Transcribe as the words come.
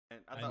And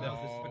I thought know that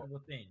it's was a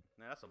despicable thing.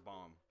 nah, that's a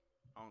bomb.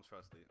 I don't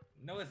trust it.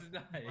 No, it's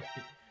not.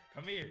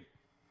 Come here.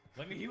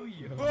 Let me heal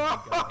you.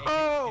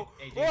 Whoa!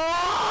 Hey, Whoa!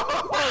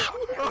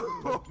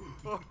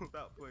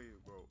 Stop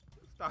playing, bro.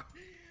 Stop.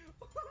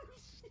 Oh,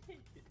 shit.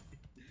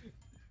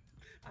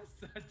 I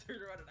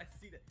turned around and I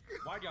see that.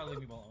 Why'd y'all leave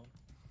me alone?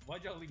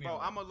 Why'd y'all leave me alone?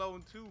 Bro, I'm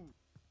alone too.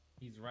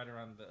 He's right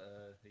around the,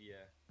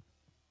 yeah.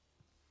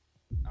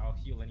 I'll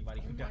heal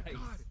anybody who dies.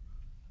 God.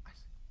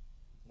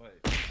 What?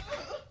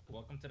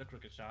 Welcome to the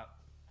crooked shop.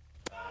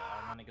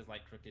 All my niggas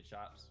like crooked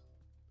shops.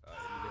 See,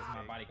 this is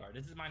my bodyguard.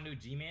 This is my new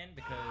G-Man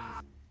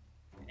because...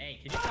 Hey,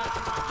 can you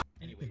stop?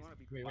 Anyways,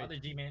 my other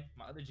G-Man.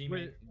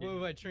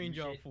 What I trained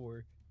y'all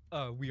for?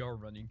 We are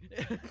running.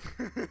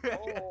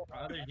 Oh, my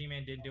other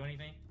G-Man didn't do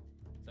anything.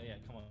 So yeah,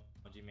 come on,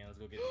 G-Man, let's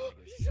go get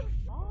these niggas.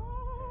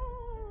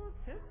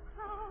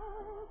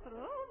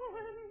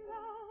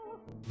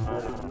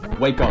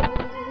 Wake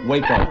up!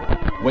 Wake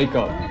up! Wake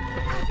up!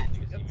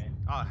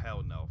 Oh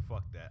hell no!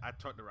 Fuck that! I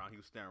turned around. He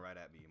was staring right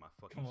at me. My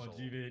fucking Come on, soul.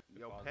 G-Man.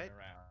 Yo, pet.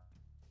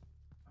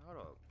 Hold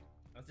up.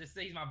 Let's just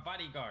say he's my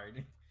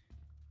bodyguard.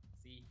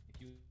 See,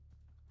 if you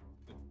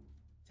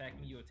attack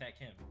me, you attack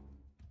him.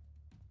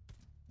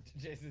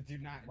 Jason, do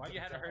not. Why you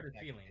had to hurt his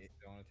feelings?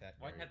 Don't attack.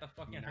 Why you had to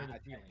fucking hurt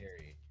his feelings?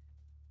 Garry.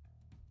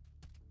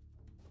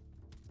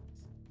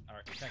 All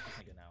right, attack this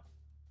nigga now.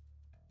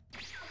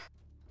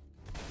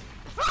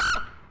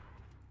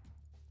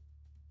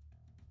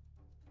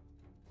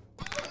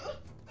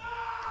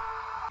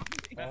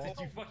 That's what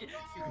you fucking.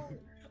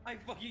 I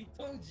fucking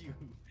told you.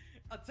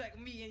 Attack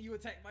me and you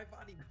attack my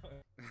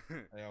bodyguard.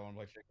 Hey, I want to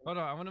play chicken. Hold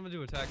on, I want him to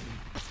do attack me.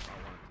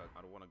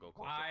 I don't want to go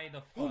close. Why the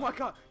fuck? Oh my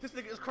god! This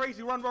nigga is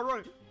crazy! Run, run,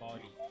 run!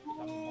 Body.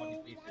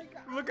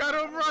 Look at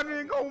him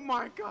running! Oh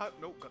my god!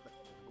 Nope. Got that.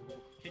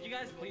 Could you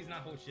guys please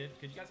not hold shift?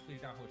 Could you guys please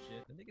not hold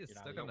shift? I think it's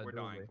You're stuck not on the We're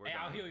dying. doorway. We're Hey,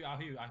 I'll dying. heal you. I'll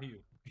heal you. I'll heal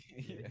you.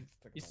 Yeah,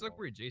 He's stuck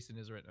where Jason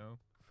is right now.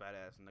 Fat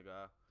ass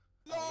nigga.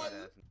 Fat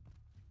ass.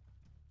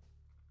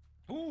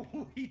 Ooh,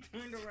 he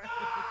turned around.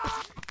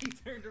 He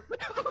turned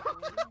around.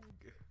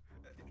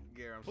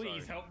 Garry, I'm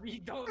Please sorry. help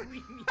me. Don't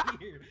leave me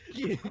here.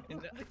 Yeah.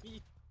 Don't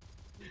leave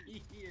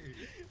me here.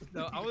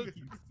 No,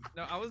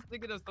 I was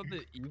thinking of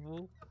something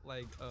evil,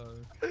 like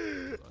hold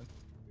on.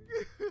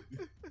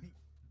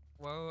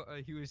 While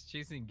he was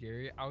chasing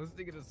Garry, I was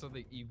thinking of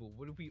something evil.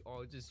 What if we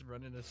all just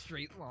run in a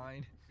straight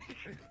line?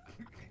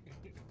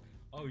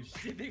 Oh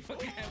shit, they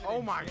fucking have it Oh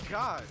in my business.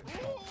 god!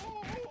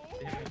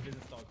 They have a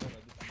business dog. Hold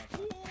on,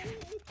 this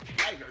is my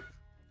Tiger!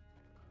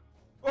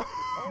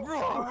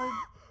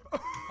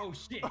 Oh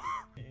shit!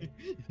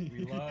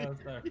 We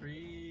lost our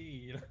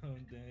freedom.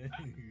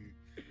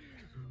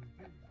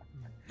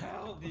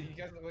 Help! Dude, you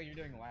guys look like you're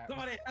doing laps.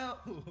 Somebody help!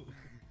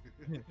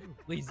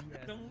 Lazy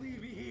ass. Don't leave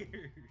me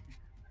here!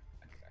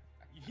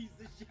 You piece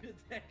of shit,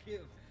 attack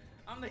him!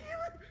 I'm the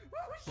healer!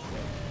 Oh shit!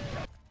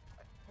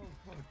 Oh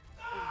fuck!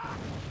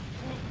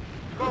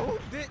 Bro, who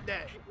did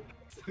that?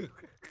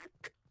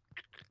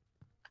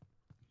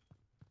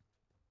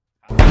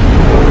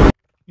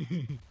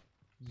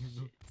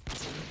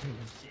 Oh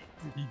shit!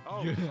 Oh,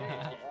 I got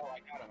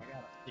him.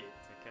 Shit.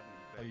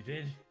 Oh, you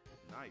did?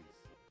 Nice.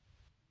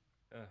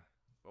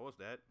 What was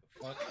that?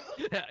 Fuck.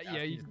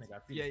 Yeah, you,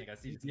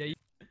 yeah.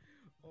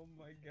 Oh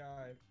my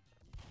god.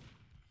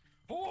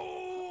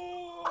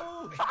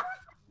 Oh!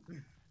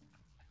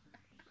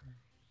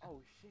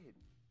 Oh shit.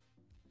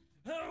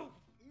 Help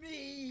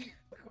me!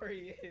 Look where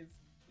he is.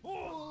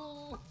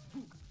 Oh!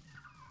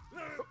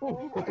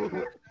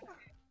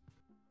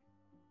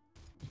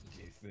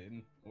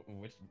 Jason,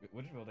 which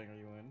building are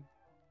you in?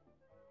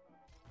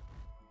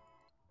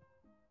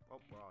 Oh,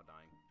 we're all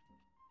dying.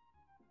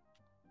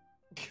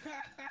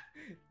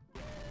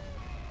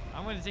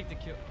 I'm gonna take the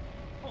kill.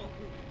 Oh.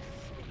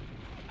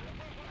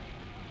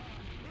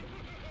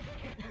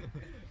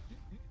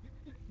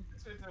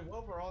 Jason,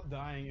 well, we're all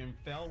dying and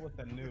fell with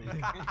the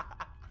nuke.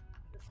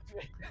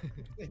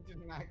 They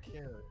did not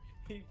care.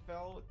 He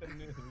fell with the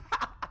nuke.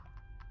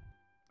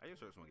 I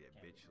just heard someone get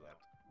bitch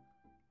slapped.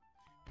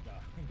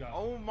 Go.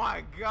 Oh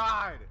my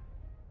god!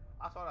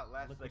 I saw that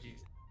last Look what second.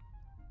 you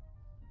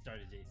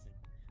started, Jason.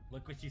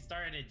 Look what you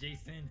started,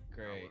 Jason.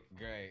 Great,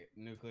 great.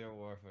 Nuclear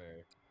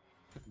warfare.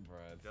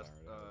 Bruh, it's Just,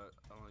 you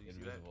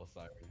see that? invisible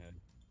siren head.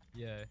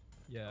 Yeah,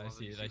 yeah, I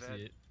see it. I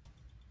see it.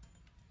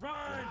 Run! I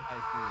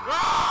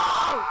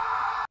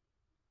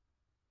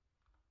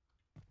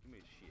You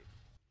made shit.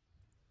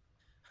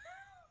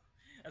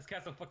 That's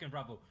Castle fucking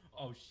Bravo.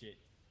 Oh shit.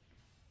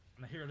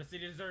 I'm the hero the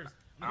city deserves.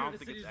 I'm the I hero don't the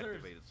think city it's deserves.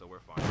 activated, so we're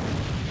fine.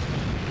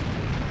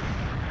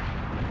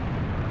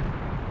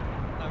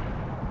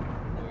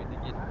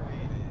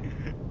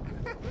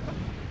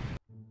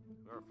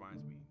 Whoever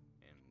finds me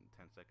in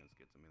 10 seconds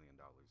gets $1 million.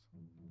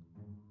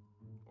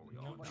 Or we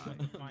all die.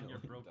 Find your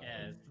broke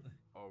ass.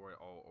 Or we're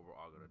all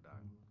gonna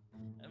die.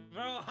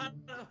 Bro, how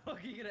the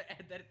fuck are you gonna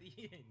add that at the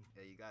end?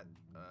 Yeah, you got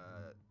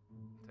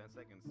 10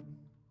 seconds.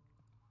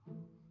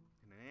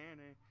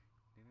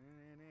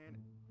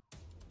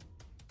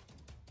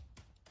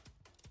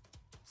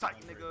 Psych,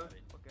 Don't worry nigga! about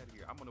it. Fuck out of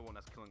here. I'm the one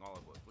that's killing all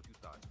of us. What you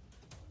thought?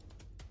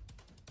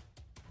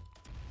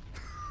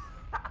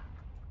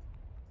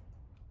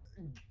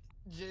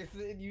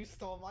 Jason, you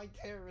stole my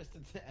terrorist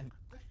attempt.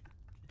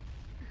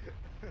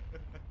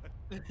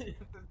 It's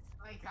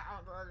like I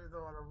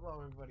don't want to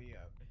blow everybody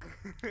up.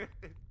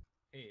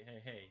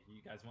 Hey,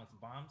 you guys want some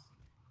bombs?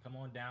 Come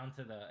on down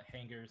to the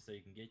hangar so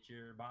you can get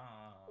your bomb.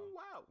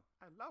 Wow,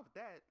 I love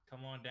that.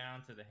 Come on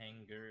down to the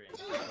hangar and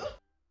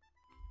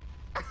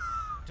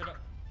to the...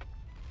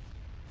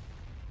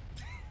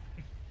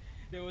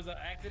 There was an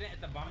accident at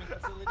the bombing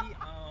facility.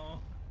 Oh.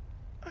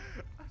 I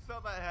saw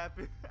that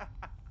happen. Alright.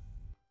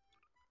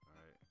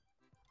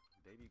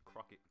 Davy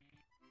Crockett.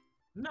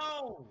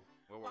 No!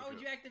 Where Why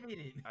would you activate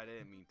it? I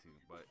didn't mean to,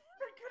 but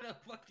We're gonna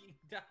fucking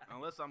die.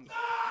 unless I'm.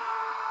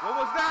 What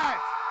was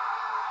that?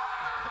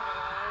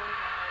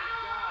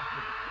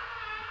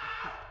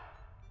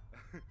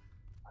 Oh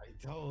I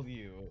told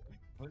you,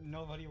 but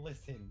nobody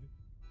listened.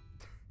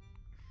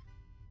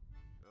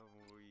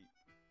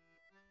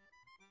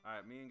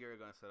 Alright, me and Gary are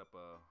gonna set up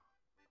a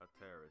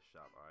terrorist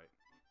shop, alright?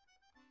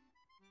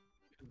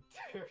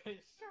 Terrorist. my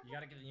god. You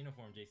gotta get the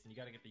uniform, Jason. You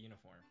gotta get the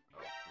uniform. Oh,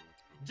 true.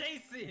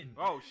 Jason!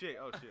 Oh shit,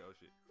 oh shit, oh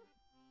shit.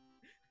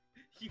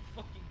 You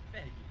fucking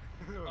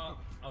faggot.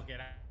 Okay,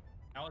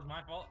 that was my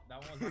fault. That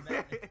was my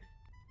bad.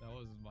 That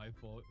was my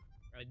fault.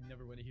 I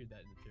never want to hear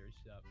that in the terrorist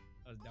shop.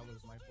 That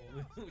was my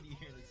fault. When you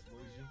hear an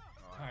explosion.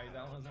 Oh, Alright,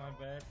 that was my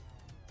bad.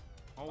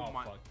 Oh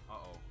my. Fuck.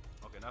 Uh-oh.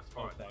 Okay, that's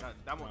Oh, far. fuck.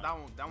 That won't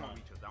Run.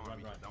 reach us. That won't Run,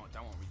 reach us. run.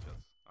 That won't reach us.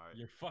 Alright.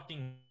 You're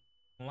fucking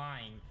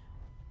lying.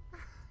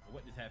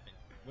 What just happened?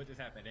 What just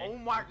happened, eh? Oh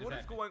my, what is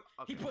happened? going?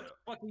 He Okay, put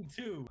fucking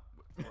 2.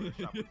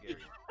 shop with Gary.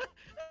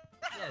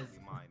 Yes.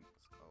 Be mine.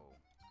 Oh.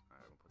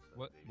 Alright, we'll put that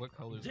What Davy. what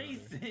colors? Are there?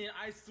 Jason,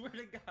 I swear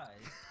to God.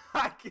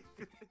 I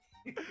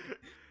can't-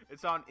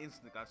 It's on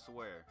instinct, I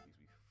swear. These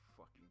be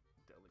fucking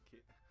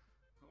delicate.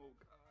 Oh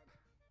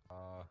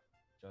god.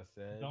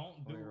 Justin. Don't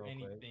come do here real quick.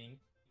 anything.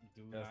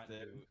 Do not do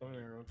Justin, come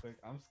here real quick.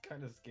 I'm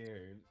kind of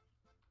scared.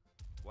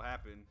 What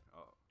happened?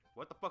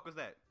 What the fuck was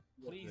that?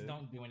 Please Justin,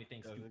 don't do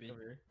anything Justin, stupid. come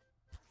here.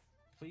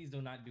 Please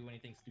do not do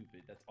anything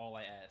stupid. That's all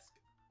I ask.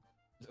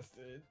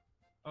 Justin.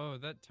 Oh,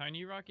 that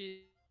tiny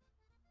rocket.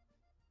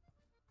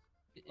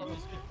 It Oh.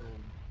 was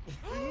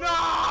controlled.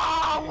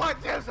 No!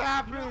 What just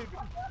happened?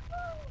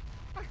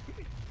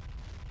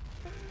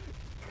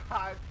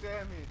 God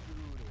damn it, dude.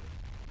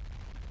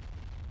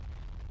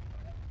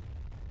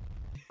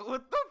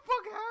 What the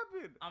fuck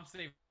happened? I'm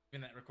saving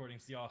that recording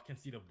so y'all can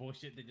see the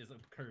bullshit that just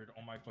occurred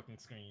on my fucking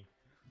screen.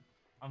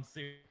 I'm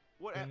saving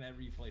What? that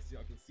replay so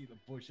y'all can see the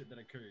bullshit that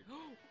occurred.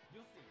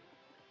 You'll see.